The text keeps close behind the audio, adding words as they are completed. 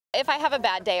If I have a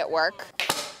bad day at work.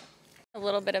 A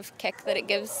little bit of kick that it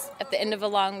gives at the end of a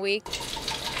long week.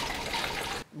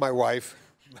 My wife.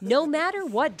 No matter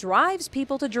what drives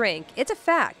people to drink, it's a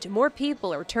fact more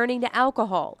people are turning to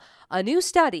alcohol. A new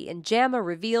study in JAMA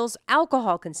reveals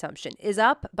alcohol consumption is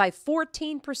up by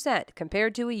 14%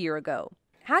 compared to a year ago.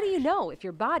 How do you know if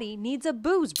your body needs a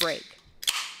booze break?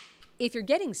 If you're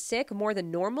getting sick more than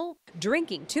normal,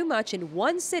 drinking too much in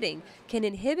one sitting can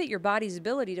inhibit your body's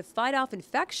ability to fight off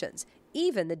infections,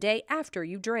 even the day after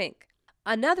you drink.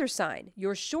 Another sign,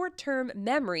 your short-term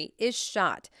memory is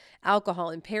shot. Alcohol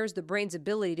impairs the brain's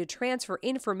ability to transfer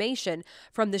information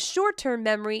from the short-term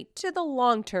memory to the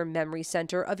long-term memory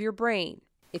center of your brain.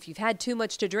 If you've had too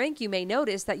much to drink, you may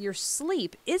notice that your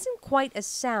sleep isn't quite as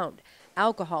sound.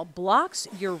 Alcohol blocks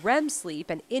your REM sleep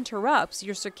and interrupts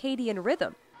your circadian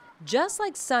rhythm. Just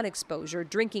like sun exposure,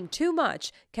 drinking too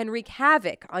much can wreak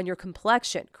havoc on your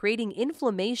complexion, creating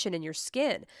inflammation in your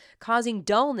skin, causing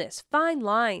dullness, fine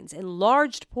lines,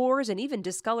 enlarged pores, and even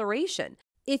discoloration.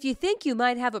 If you think you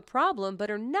might have a problem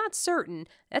but are not certain,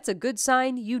 that's a good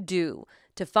sign you do.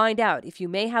 To find out if you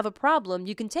may have a problem,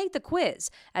 you can take the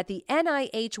quiz at the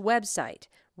NIH website,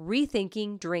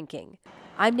 Rethinking Drinking.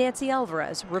 I'm Nancy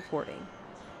Alvarez reporting.